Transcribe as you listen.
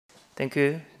Thank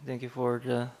you. Thank you for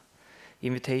the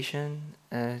invitation.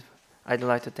 I'd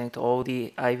like to thank all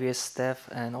the IVS staff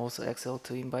and also Excel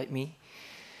to invite me.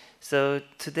 So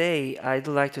today I'd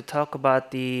like to talk about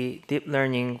the deep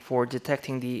learning for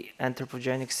detecting the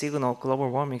anthropogenic signal, global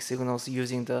warming signals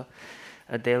using the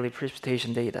daily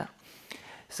precipitation data.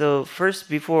 So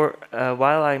first,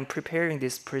 while I'm preparing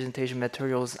these presentation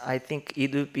materials, I think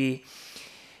it would be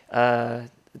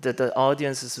the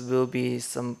audiences will be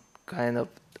some kind of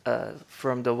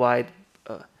from the wide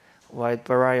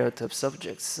variety of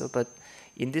subjects. So, but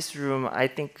in this room, I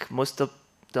think most of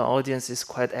the audience is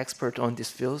quite expert on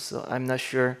this field. So I'm not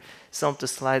sure some of the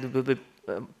slides will be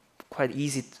quite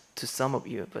easy to some of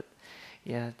you. But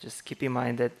yeah, just keep in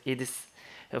mind that it is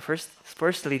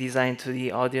firstly designed to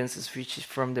the audiences which is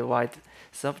from the wide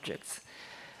subjects.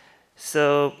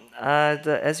 So,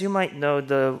 as you might know,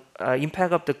 the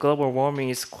impact of the global warming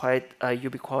is quite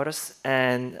ubiquitous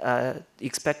and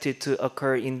expected to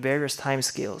occur in various time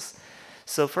scales.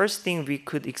 So, first thing we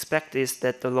could expect is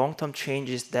that the long-term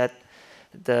changes that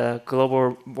the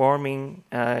global warming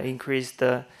increase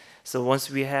so once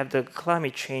we have the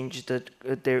climate change,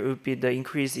 there would be the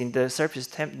increase in the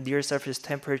near surface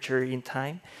temperature in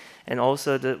time, and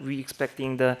also we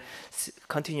expecting the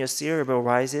continuous serial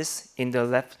rises in the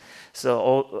left,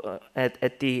 so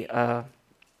at the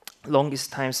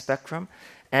longest time spectrum.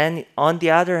 And on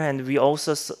the other hand, we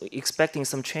also expecting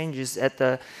some changes at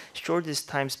the shortest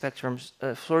time spectrums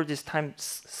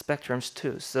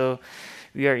too. So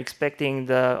we are expecting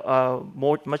the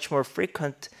much more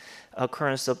frequent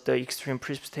occurrence of the extreme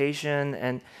precipitation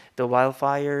and the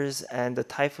wildfires and the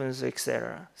typhoons,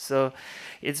 etc. So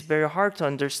it's very hard to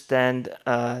understand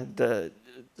the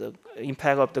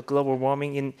impact of the global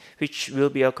warming which will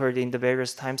be occurred in the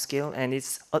various time scale, and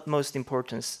it's utmost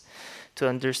importance to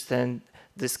understand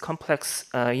this complex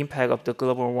impact of the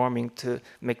global warming to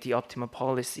make the optimal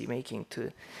policy making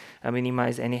to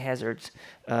minimize any hazards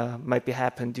might be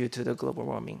happen due to the global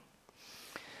warming.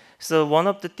 So one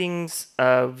of the things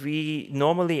we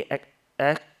normally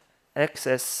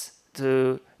access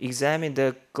to examine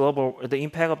the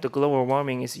impact of the global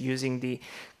warming is using the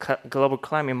global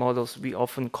climate models. We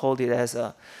often call it as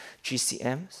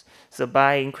GCMs. So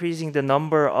by increasing the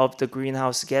number of the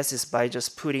greenhouse gases by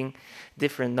just putting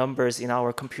different numbers in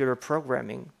our computer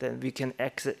programming, then we can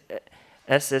access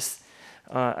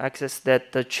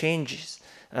that the changes,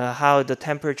 how the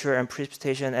temperature and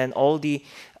precipitation and all the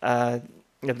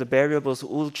variables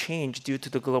will change due to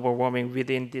the global warming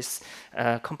within this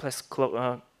complex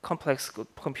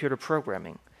computer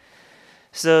programming.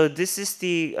 So this is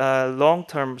the long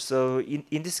term. So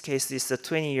in this case, it's the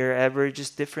 20-year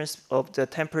average difference of the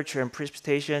temperature and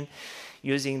precipitation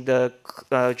using the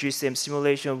GCM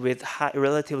simulation with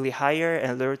relatively higher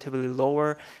and relatively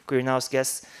lower greenhouse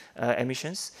gas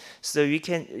emissions. So you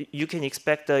can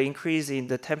expect the increase in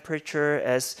the temperature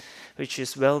which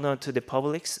is well known to the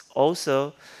publics.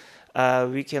 Also,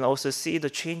 we can also see the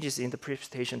changes in the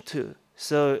precipitation too.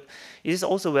 So it is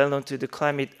also well known to the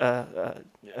climate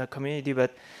community.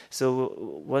 But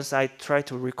so once I try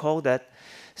to recall that,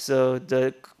 so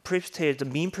the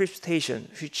mean precipitation,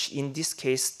 which in this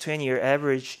case 20-year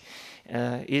average,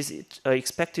 is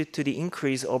expected to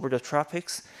increase over the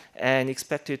tropics and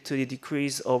expected to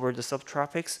decrease over the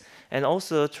subtropics, and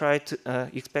also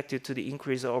expected to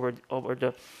increase over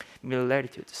the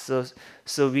mid-latitude.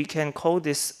 So we can call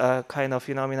this kind of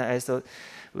phenomena as the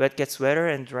wet gets wetter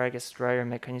and dry gets drier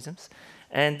mechanisms.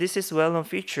 And this is a well-known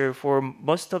feature for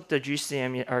most of the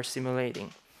GCM are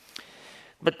simulating.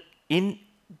 But in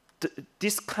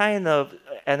this kind of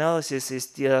analysis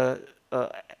is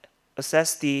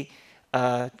assess the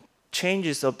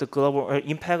changes of the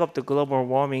impact of the global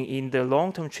warming in the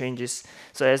long-term changes.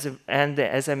 So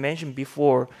as I mentioned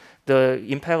before, the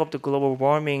impact of the global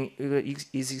warming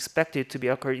is expected to be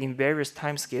occurred in various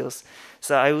timescales.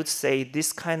 So I would say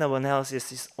this kind of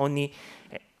analysis is only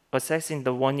assessing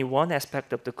only one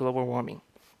aspect of the global warming.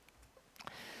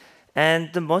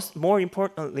 And more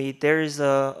importantly, there is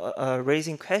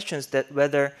raising questions that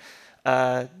whether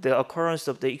the occurrence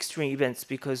of the extreme events,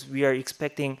 because we are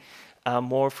expecting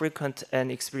more frequent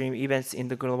and extreme events in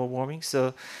the global warming.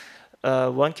 So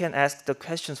one can ask the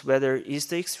questions whether is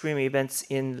the extreme events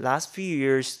in last few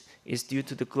years is due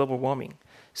to the global warming.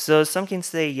 So some can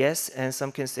say yes and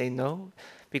some can say no,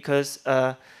 because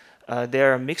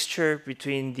there are a mixture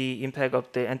between the impact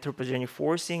of the anthropogenic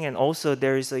forcing, and also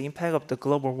there is an impact of the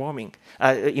global warming,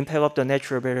 impact of the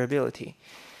natural variability.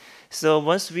 So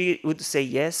once we would say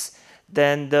yes,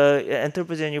 then the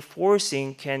anthropogenic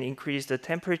forcing can increase the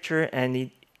temperature and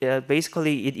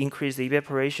basically it increased the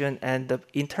evaporation, and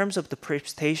in terms of the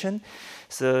precipitation,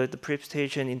 so the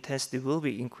precipitation intensity will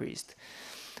be increased.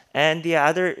 And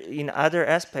in other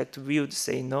aspect, we would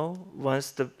say no.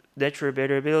 Once the natural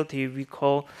variability, we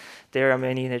call there are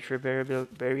many natural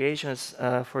variations.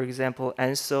 For example,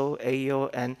 ENSO, AO,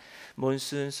 and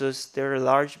monsoon. So there are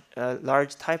large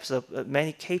types of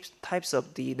many types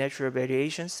of the natural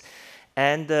variations,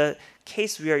 and the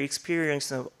case we are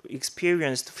experienced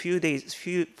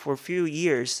for few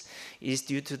years is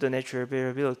due to the natural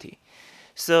variability.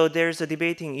 So there's a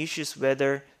debating issues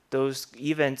whether those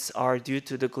events are due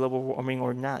to the global warming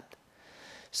or not.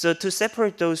 So to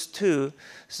separate those two,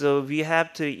 so we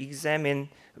have to examine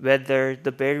whether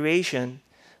the variation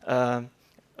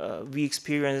we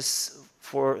experience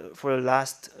for the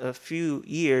last few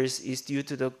years is due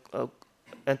to the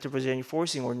anthropogenic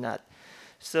forcing or not.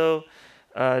 So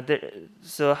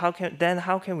how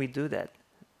can we do that?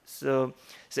 So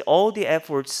all the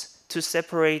efforts to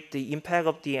separate the impact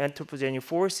of the anthropogenic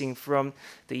forcing from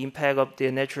the impact of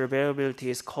the natural variability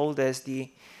is called as the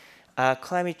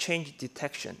climate change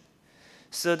detection.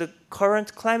 So the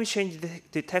current climate change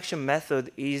detection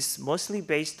method is mostly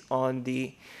based on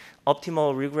the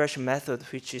optimal regression method,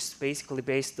 which is basically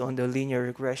based on the linear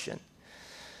regression.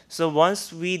 So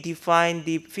once we define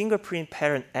the fingerprint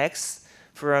pattern X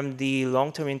from the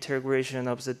long-term integration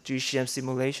of the GCM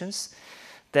simulations,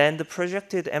 then the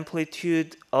projected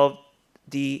amplitude of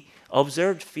the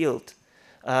observed field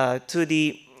to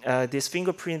this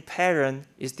fingerprint pattern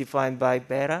is defined by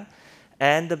beta,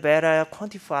 and the beta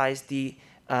quantifies the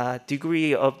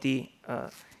degree of the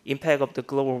impact of the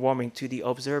global warming to the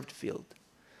observed field.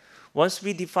 Once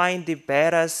we define the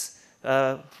betas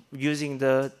using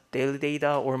the daily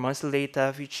data or monthly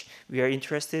data which we are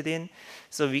interested in,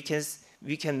 so we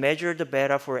can measure the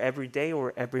beta for every day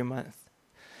or every month.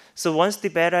 So once the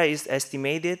beta is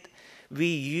estimated,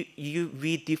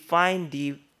 we define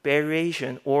the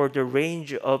variation or the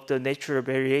range of the natural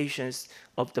variations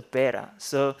of the beta.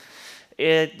 So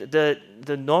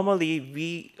normally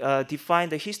we define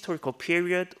the historical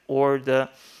period or the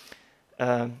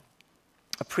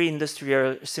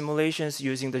pre-industrial simulations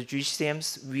using the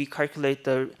GCMs. We calculate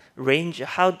the range,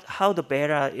 how the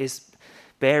beta is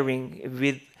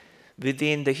varying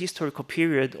within the historical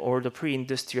period or the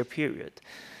pre-industrial period.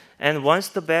 And once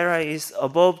the beta is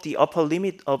above the upper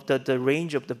limit of the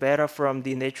range of the beta from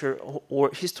the natural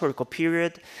or historical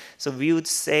period, so we would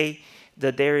say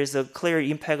that there is a clear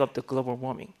impact of the global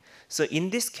warming. So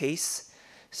in this case,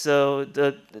 so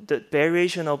the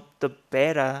variation of the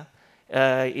beta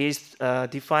is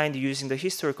defined using the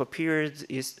historical period,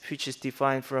 which is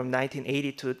defined from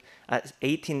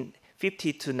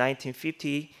 1850 to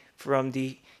 1950 from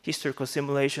the historical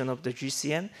simulation of the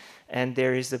GCM, and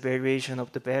there is a variation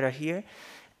of the beta here.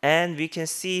 And we can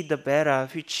see the beta,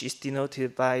 which is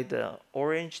denoted by the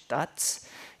orange dots,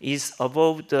 is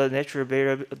above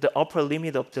the upper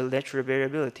limit of the natural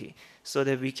variability, so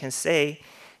that we can say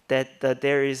that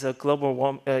there is a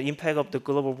global impact of the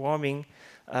global warming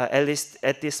at least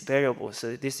at this variable.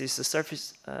 So this is a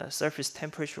surface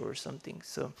temperature or something.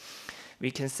 So we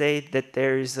can say that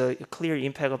there is a clear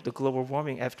impact of the global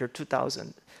warming after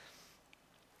 2000.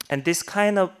 And this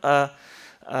kind of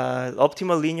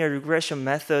optimal linear regression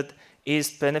method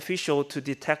is beneficial to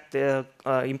detect the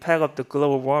impact of the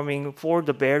global warming for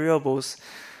the variables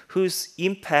whose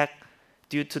impact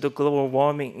due to the global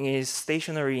warming is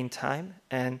stationary in time,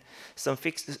 and some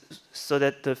fixed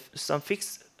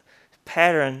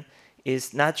pattern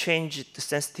is not changed the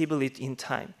sensitivity in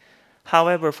time.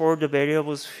 However, for the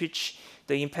variables which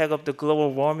the impact of the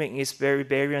global warming is very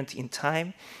variant in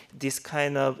time, this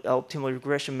kind of optimal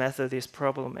regression method is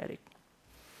problematic.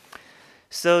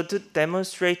 So to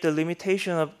demonstrate the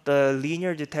limitation of the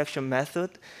linear detection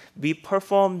method, we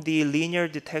perform the linear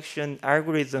detection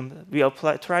algorithm. We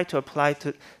try to apply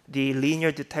to the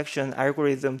linear detection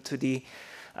algorithm to the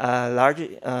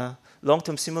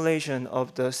long-term simulation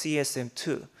of the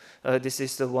CSM2. This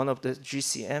is one of the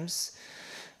GCMs.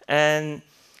 And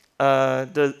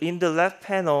in the left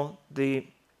panel, the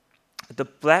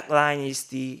black line is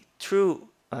the true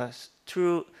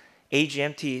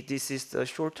AGMT. This is the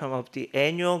short term of the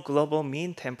annual global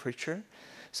mean temperature.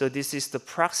 So this is the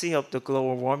proxy of the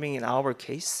global warming in our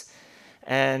case.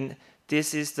 And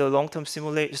this is the long-term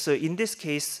simulation. So in this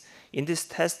case, in this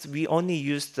test, we only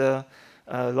use the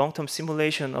long-term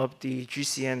simulation of the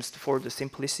GCMs for the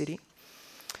simplicity.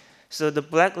 So the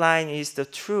black line is the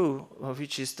true,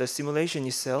 which is the simulation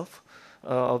itself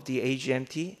of the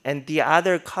AGMT, and the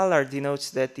other color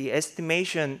denotes that the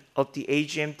estimation of the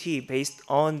AGMT based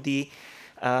on the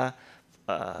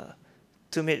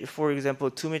for example,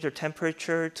 2-meter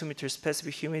temperature, 2-meter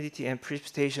specific humidity, and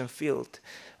precipitation field.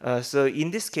 So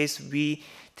in this case, we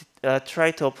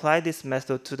try to apply this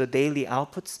method to the daily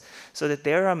outputs, so that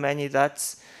there are many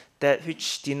dots that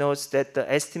which denotes that the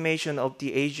estimation of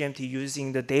the AGMT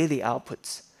using the daily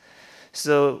outputs.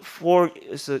 So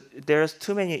there are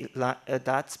too many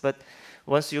dots, but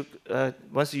once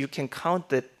you can count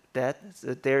that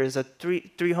so there is a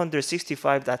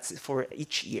 365 dots for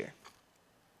each year.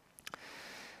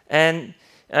 And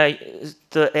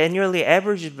the annually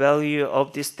average value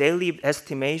of this daily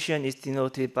estimation is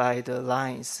denoted by the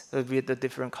lines with the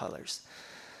different colors.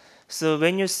 So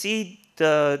when you see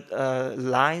the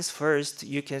lines first,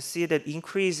 you can see that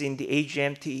increase in the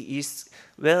AGMT is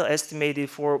well estimated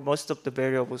for most of the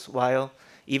variables, while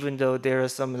even though there are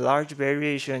some large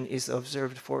variation is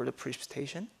observed for the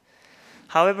precipitation.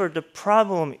 However, the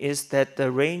problem is that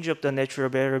the range of the natural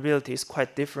variability is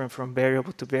quite different from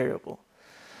variable to variable.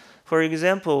 For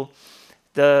example,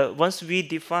 once we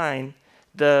define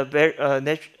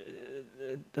the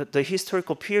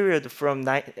historical period from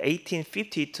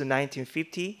 1850 to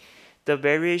 1950, the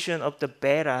variation of the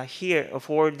beta here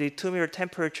for the 2-meter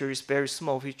temperature is very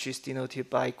small, which is denoted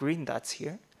by green dots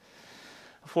here.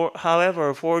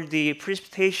 However, for the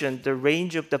precipitation, the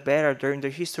range of the beta during the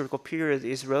historical period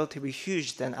is relatively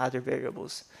huge than other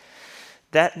variables.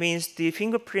 That means the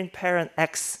fingerprint pattern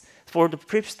X for the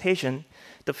precipitation,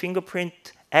 the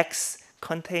fingerprint X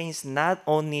contains not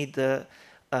only the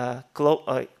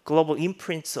global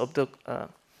imprints of the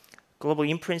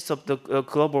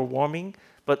global warming,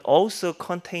 but also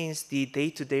contains the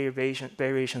day-to-day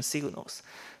variation signals.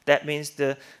 That means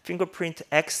the fingerprint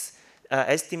X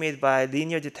estimated by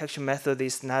linear detection method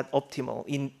is not optimal,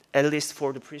 at least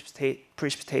for the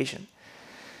precipitation.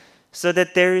 So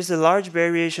that there is a large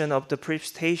variation of the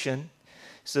precipitation.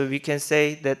 So we can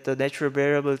say that the natural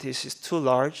variability is too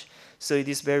large. So it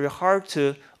is very hard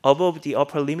to above the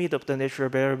upper limit of the natural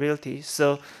variability,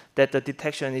 so that the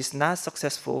detection is not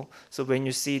successful. So when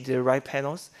you see the right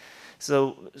panels,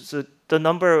 so the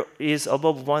number is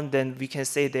above 1, then we can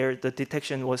say there the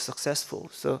detection was successful.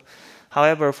 So,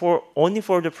 however, only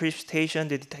for the precipitation,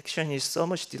 the detection is so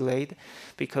much delayed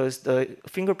because the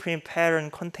fingerprint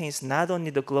pattern contains not only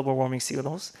the global warming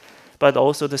signals, but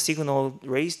also the signal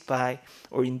raised by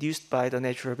or induced by the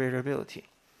natural variability.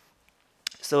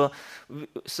 So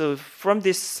from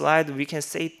this slide, we can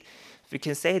say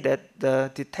that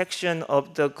the detection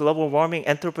of the global warming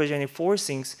anthropogenic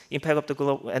forcings, impact of the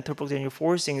global anthropogenic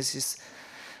forcings, is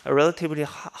relatively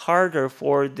harder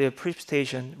for the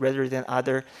precipitation rather than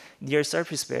other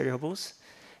near-surface variables.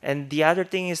 And the other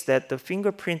thing is that the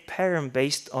fingerprint pattern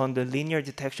based on the linear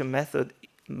detection method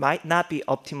might not be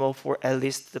optimal for at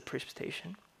least the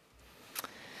precipitation.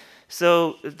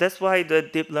 So that's why the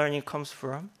deep learning comes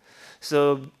from.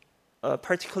 So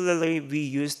particularly, we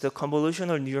use the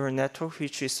convolutional neural network,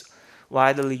 which is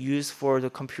widely used for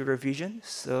the computer vision.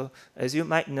 So as you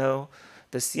might know,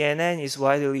 the CNN is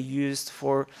widely used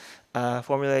for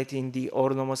formulating the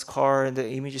autonomous car and the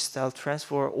image style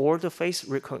transfer or the face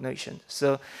recognition.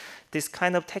 So this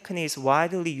kind of technique is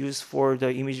widely used for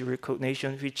the image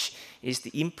recognition, which is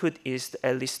the input is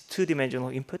at least 2-dimensional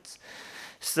inputs.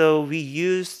 So we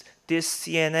use this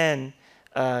CNN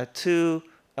to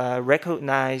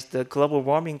recognize the global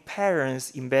warming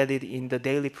patterns embedded in the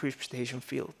daily precipitation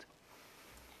field.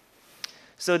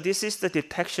 So this is the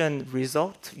detection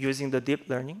result using the deep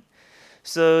learning.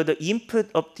 So the input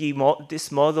of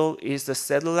this model is the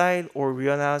satellite or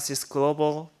reanalysis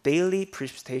global daily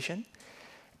precipitation,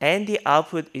 and the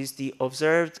output is the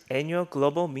observed annual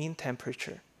global mean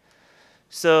temperature.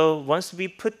 So once we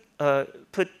put the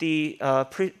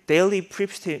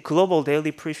global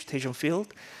daily precipitation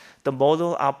field, the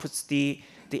model outputs the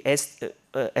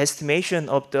estimation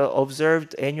of the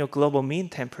observed annual global mean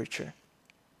temperature.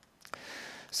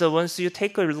 So once you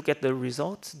take a look at the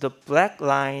results, the black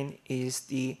line is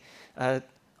the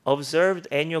observed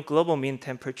annual global mean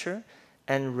temperature,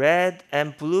 and red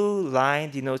and blue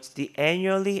line denotes the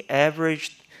annually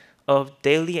averaged of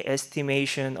daily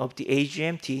estimation of the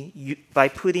AGMT by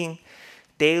putting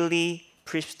daily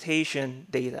precipitation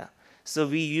data. So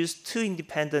we use 2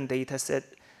 independent data sets.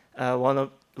 One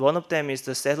of them is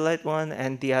the satellite one,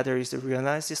 and the other is the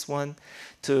reanalysis one,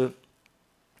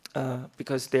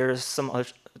 because there is some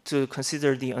to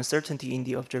consider the uncertainty in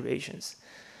the observations,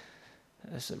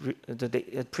 so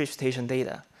the precipitation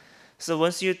data. So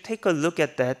once you take a look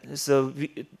at that, so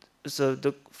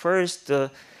the first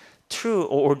true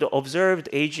or the observed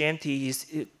AGMT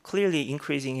is clearly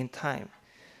increasing in time,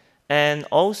 and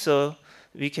also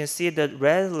we can see that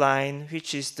red line,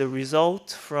 which is the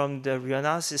result from the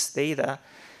reanalysis data,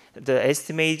 the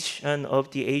estimation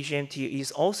of the AGMT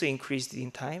is also increased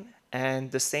in time,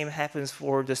 and the same happens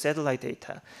for the satellite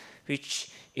data,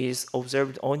 which is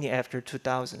observed only after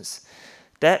 2000s.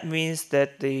 That means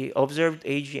that the observed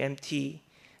AGMT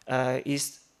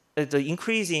is the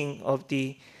increasing of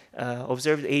the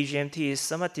observed AGMT is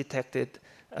somewhat detected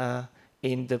by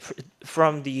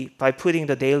putting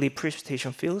the daily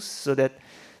precipitation fields, so that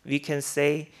we can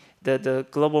say that the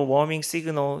global warming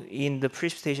signal in the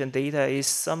precipitation data is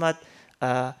somewhat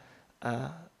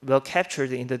well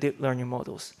captured in the deep learning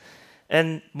models.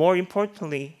 And more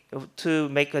importantly, to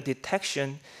make a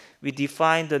detection, we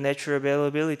define the natural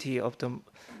variability of the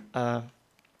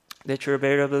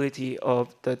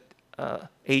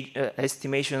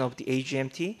estimation of the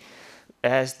AGMT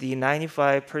as the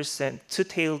 95%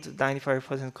 two-tailed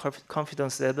 95%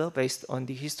 confidence level based on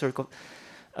the historical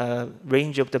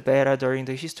range of the beta during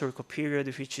the historical period,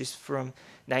 which is from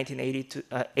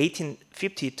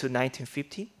 1850 to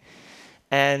 1950.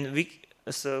 And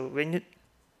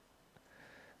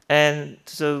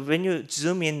when you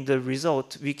zoom in the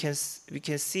result, we can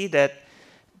see that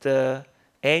the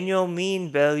annual mean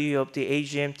value of the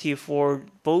AGMT for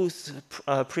both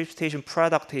precipitation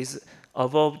product is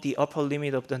above the upper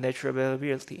limit of the natural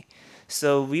variability.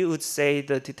 So we would say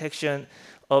the detection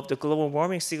of the global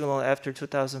warming signal after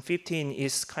 2015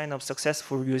 is kind of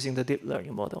successful using the deep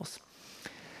learning models.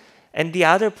 And the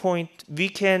other point, we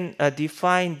can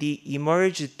define the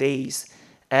emerged days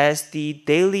as the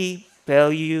daily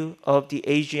value of the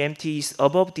AGMT is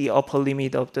above the upper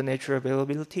limit of the natural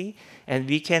variability, and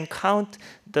we can count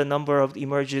the number of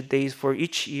emerged days for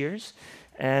each year,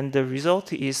 and the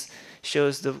result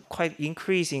shows the quite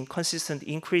consistent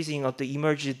increasing of the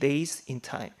emerged days in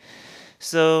time.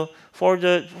 So for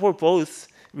both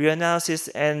reanalysis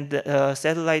and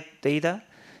satellite data,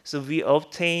 so we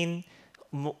obtain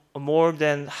more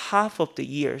than half of the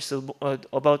year, so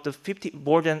about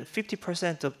more than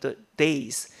 50% of the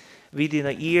days within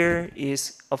a year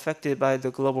is affected by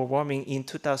the global warming in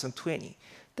 2020.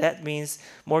 That means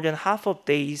more than half of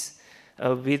days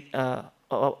in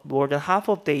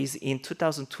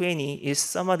 2020 is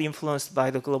somewhat influenced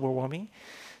by the global warming.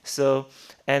 So,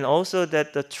 and also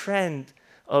that the trend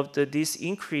of this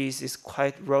increase is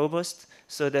quite robust,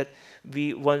 so that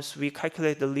once we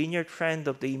calculate the linear trend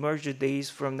of the emerged days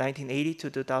from 1980 to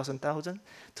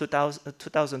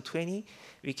 2020,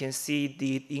 we can see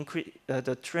the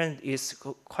trend is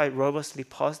quite robustly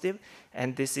positive,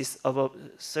 and this is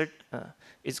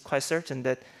it's quite certain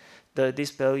that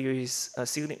this value is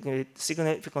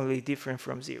significantly different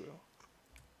from zero.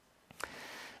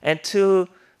 And to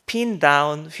pin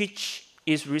down which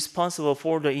is responsible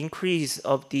for the increase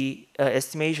of the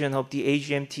estimation of the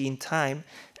AGMT in time,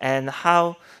 and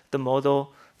how the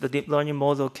deep learning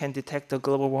model can detect the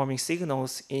global warming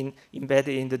signals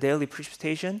embedded in the daily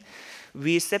precipitation,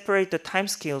 we separate the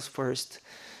timescales first.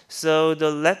 So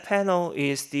the left panel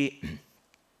is the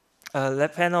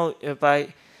by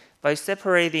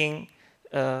separating.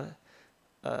 So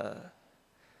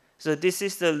this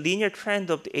is the linear trend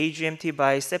of the AGMT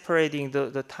by separating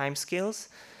the timescales.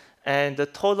 And the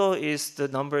total is the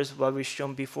numbers what we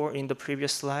shown before in the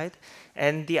previous slide.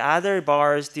 And the other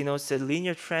bars denotes the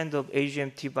linear trend of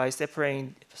AGMT by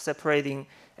separating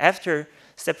the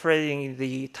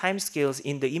timescales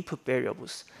in the input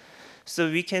variables. So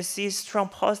we can see strong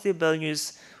positive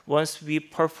values once we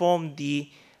perform the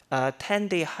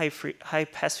 10-day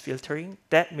high-pass filtering.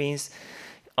 That means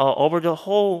over the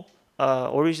whole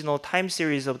original time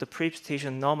series of the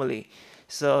precipitation anomaly.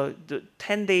 So the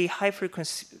 10-day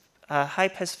high-pass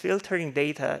filtering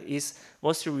data is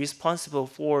mostly responsible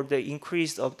for the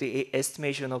increase of the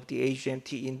estimation of the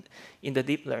AGMT in the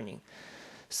deep learning.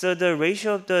 So the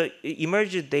ratio of the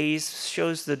emergent days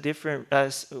shows the different,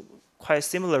 quite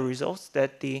similar results,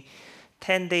 that the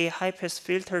 10-day high-pass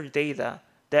filter data,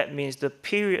 that means the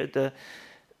period,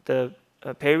 the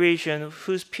variation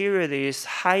whose period is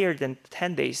higher than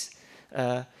 10 days,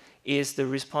 is the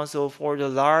responsible for the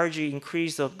large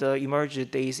increase of the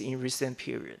emergent days in recent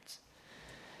periods.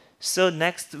 So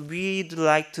next, we'd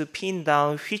like to pin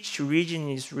down which region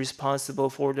is responsible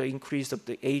for the increase of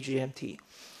the AGMT.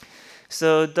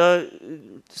 So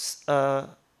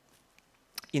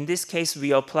in this case,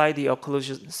 we apply the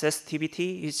occlusion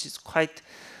sensitivity, which is quite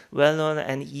well-known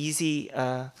and easy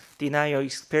denial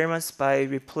experiments by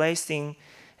replacing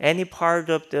any part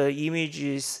of the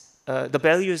images, the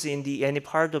values in any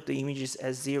part of the images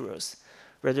as zeros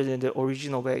rather than the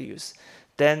original values.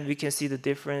 Then we can see the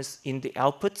difference in the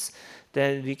outputs.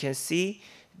 Then we can see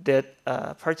that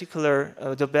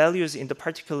the values in the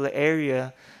particular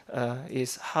area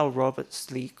is how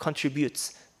robustly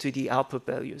contributes to the output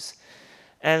values.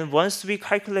 And once we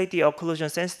calculate the occlusion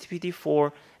sensitivity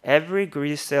for every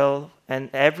grid cell and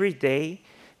every day,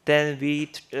 then we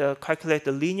calculate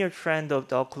the linear trend of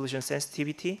the occlusion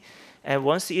sensitivity. And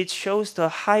once it shows the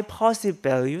high positive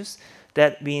values,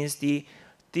 that means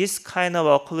this kind of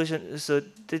occlusion, so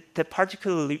the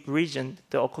particular region,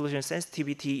 the occlusion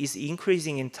sensitivity is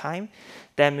increasing in time.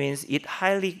 That means it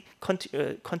highly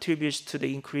contributes to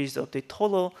the increase of the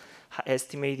total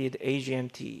estimated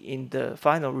AGMT in the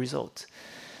final result.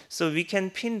 So we can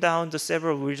pin down the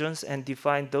several regions and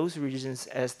define those regions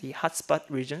as the hotspot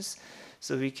regions.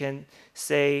 So we can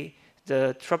say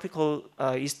the tropical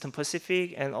Eastern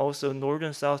Pacific and also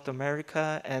Northern South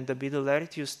America and the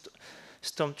mid-latitude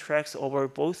storm tracks over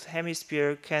both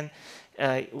hemispheres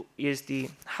is the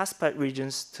hotspot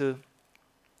regions to,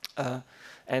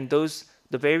 and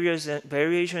the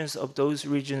variations of those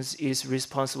regions is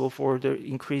responsible for the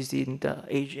increase in the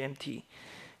AGMT,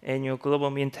 annual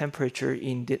global mean temperature,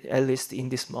 at least in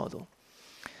this model.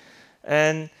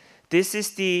 And this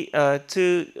is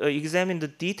to examine the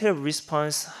detailed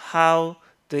response, how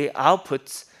the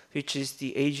outputs, which is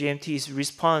the AGMTs,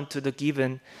 respond to the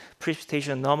given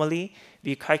precipitation anomaly.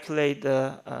 We calculate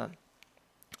the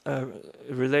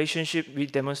relationship, we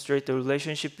demonstrate the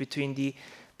relationship between the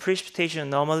precipitation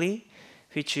anomaly,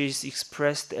 which is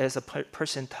expressed as a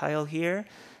percentile here,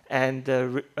 and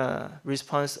the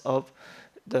response of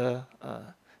the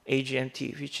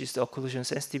AGMT, which is the occlusion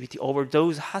sensitivity over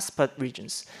those hotspot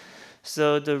regions.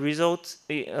 So the result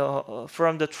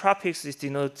from the tropics is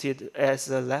denoted as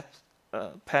the left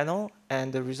panel,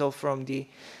 and the result from the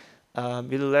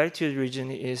middle latitude region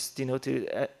is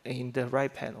denoted in the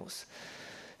right panels.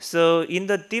 So in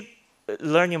the deep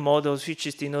learning models, which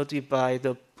is denoted by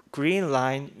the green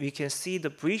line, we can see the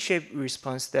V-shaped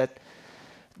response that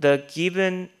the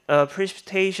given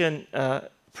precipitation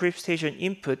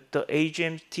input, the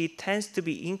AGMT tends to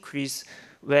be increased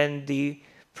when the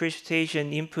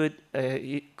precipitation input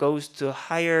goes to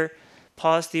higher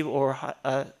positive or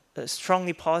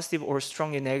strongly positive or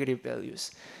strongly negative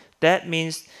values. That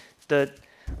means that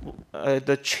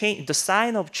the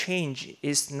sign of change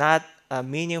is not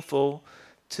meaningful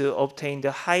to obtain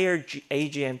the higher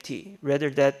AGMT. Rather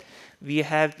that we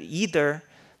have either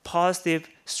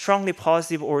strongly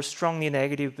positive or strongly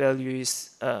negative value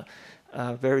is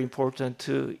very important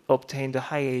to obtain the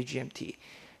high AGMT.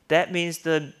 That means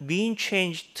the mean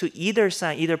change to either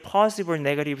sign, either positive or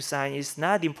negative sign, is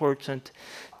not important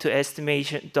to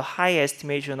the high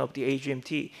estimation of the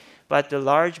AGMT, but the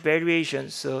large variation,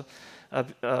 so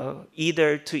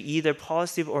either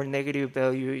positive or negative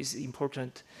value is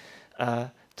important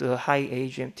to high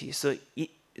AGMT. So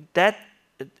that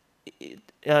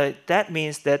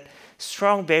means that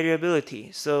strong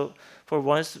variability. So for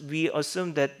once we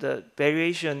assume that the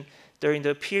variation during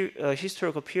the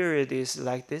historical period is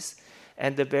like this,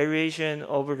 and the variation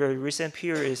over the recent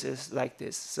periods is like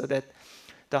this, so that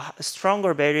the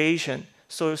stronger variation,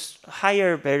 so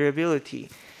higher variability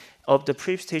of the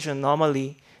precipitation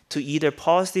anomaly to either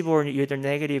positive or either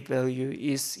negative value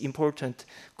is important,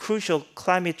 crucial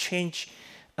climate change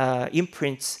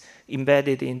imprints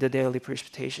embedded in the daily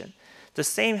precipitation. The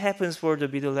same happens for the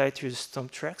middle latitude storm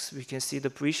tracks. We can see the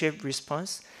V-shaped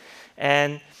response.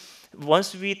 And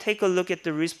once we take a look at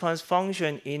the response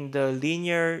function in the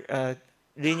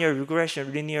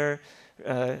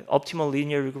optimal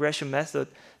linear regression method,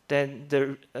 then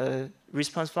the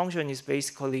response function is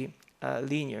basically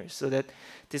linear, so that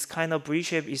this kind of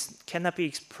V-shape cannot be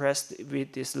expressed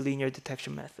with this linear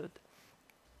detection method.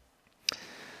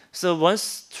 So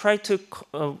once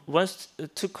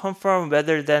to confirm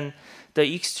whether then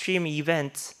the extreme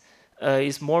event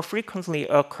is more frequently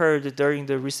occurred during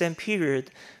the recent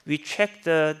period, we check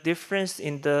the difference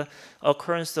in the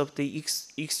occurrence of the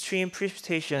extreme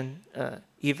precipitation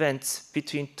events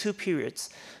between two periods.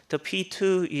 The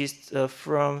P2 is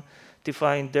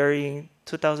defined during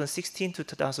 2016 to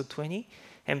 2020,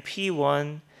 and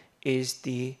P1 is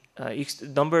the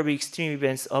number of extreme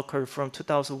events occurred from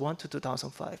 2001 to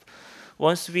 2005.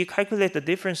 Once we calculate the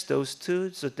difference those two,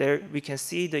 so there we can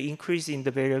see the increase in the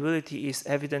variability is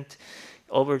evident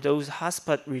over those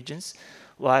hotspot regions,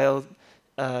 while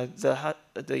the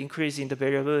increase in the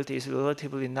variability is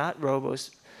relatively not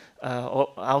robust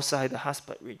outside the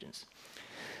hotspot regions.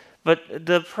 But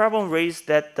the problem raised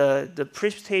that the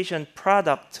precipitation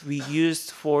product we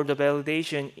used for the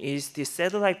validation is the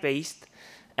satellite-based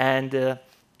and the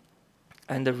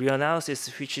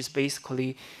reanalysis, which is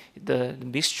basically the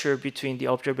mixture between the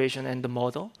observation and the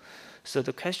model. So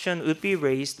the question would be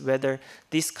raised whether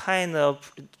this kind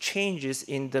of changes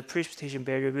in the precipitation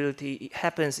variability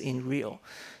happens in real.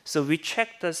 So we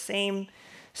checked the same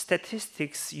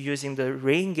statistics using the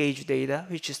rain gauge data,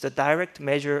 which is the direct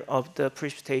measure of the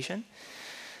precipitation.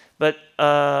 But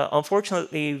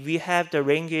unfortunately, we have the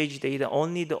rain gauge data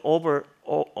only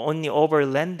over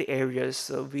land areas,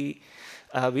 so we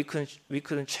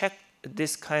couldn't check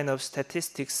this kind of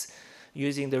statistics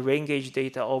using the rain gauge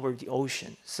data over the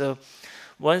ocean. So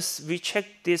once we check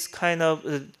this kind of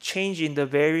change in the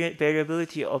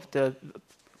variability of the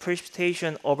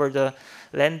precipitation over the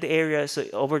land area, so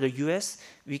over the US,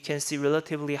 we can see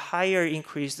relatively higher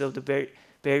increase of the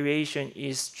variation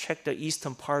is checked the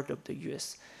eastern part of the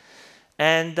US.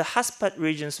 And the hotspot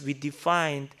regions we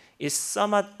defined is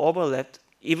somewhat overlapped,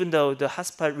 even though the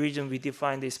hotspot region we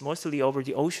defined is mostly over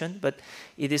the ocean, but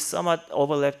it is somewhat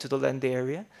overlapped to the land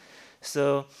area.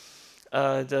 So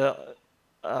the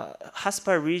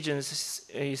hotspot regions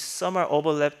is somewhat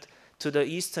overlapped to the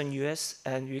eastern US,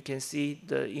 and you can see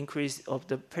the increase of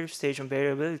the precipitation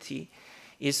variability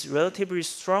is relatively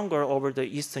stronger over the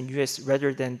eastern US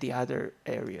rather than the other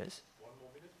areas. 1 more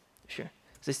minute? Sure.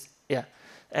 Yeah.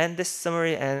 And this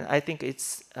summary, and I think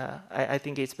it's I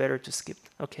think it's better to skip.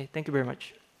 Okay, thank you very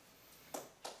much.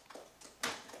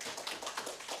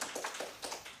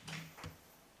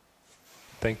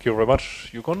 Thank you very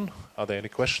much, Yoo-Geun. Are there any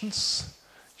questions?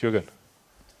 Yoo-Geun.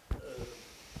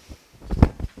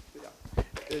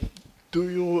 Do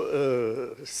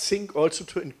you think also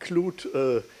to include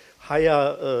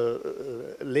higher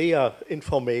layer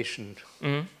information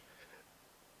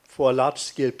for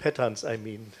large-scale patterns, I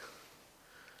mean?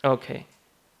 Okay.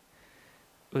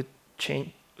 Would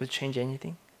change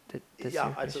anything?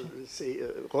 Yeah, also say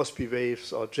Rossby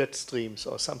waves or jet streams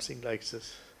or something like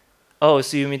this. Oh,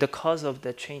 so you mean the cause of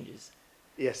the changes?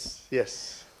 Yes,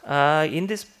 yes. In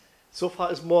this. So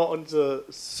far, it's more on the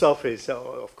surface.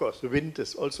 Of course, the wind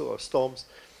is also, or storms.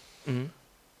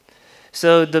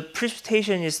 So the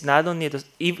precipitation is not only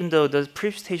even though the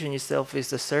precipitation itself is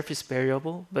the surface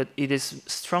variable, but it is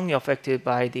strongly affected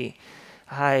by the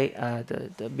high,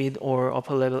 the mid or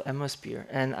upper level atmosphere.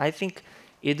 And I think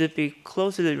it would be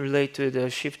closely related to the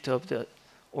shift of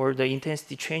or the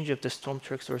intensity change of the storm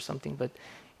tracks or something, but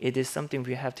it is something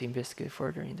we have to investigate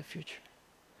further in the future.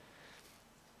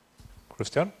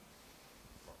 Christian?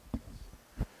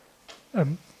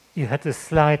 You had a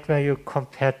slide where you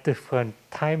compared different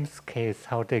time scales,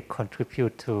 how they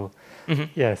contribute to,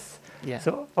 yes. Yeah.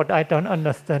 So what I don't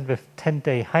understand with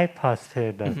 10-day high-pass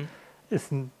filter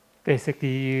isn't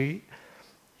basically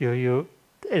you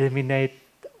eliminate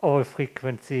all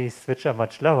frequencies which are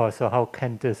much lower. So how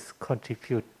can this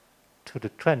contribute to the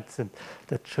trends? And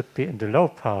that should be in the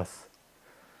low-pass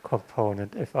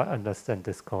component, if I understand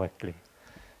this correctly.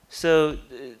 So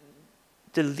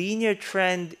the linear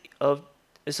trend of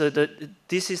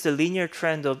this is the linear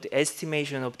trend of the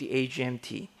estimation of the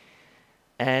AGMT,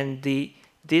 and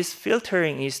this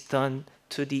filtering is done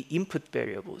to the input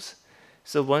variables.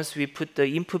 So once we put the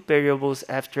input variables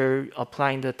after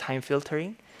applying the time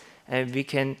filtering, and we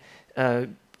can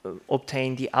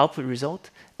obtain the output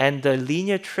result. And the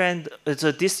linear trend,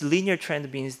 so this linear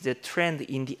trend means the trend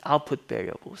in the output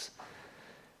variables.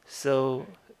 So,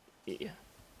 yeah.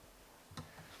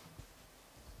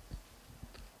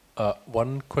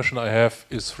 One question I have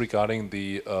is regarding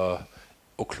the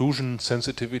occlusion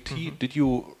sensitivity. Did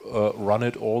you run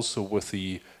it also with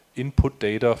the input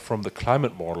data from the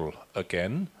climate model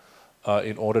again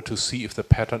in order to see if the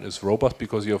pattern is robust?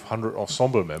 Because you have 100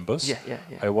 ensemble members. Yeah.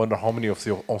 I wonder how many of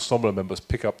the ensemble members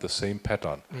pick up the same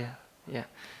pattern. Yeah.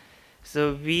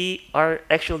 So we are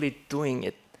actually doing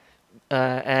it.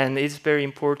 And it's very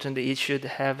important that it should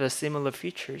have similar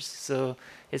features. So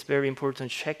it's very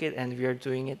important to check it, and we are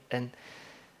doing it. And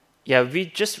yeah, we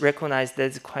just recognize that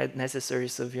it's quite necessary,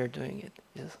 so we are doing it.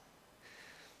 Yes.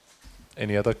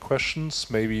 Any other questions?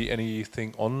 Maybe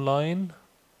anything online?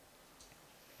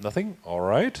 Nothing? All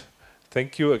right.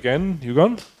 Thank you again,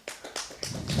 Yoo-Geun.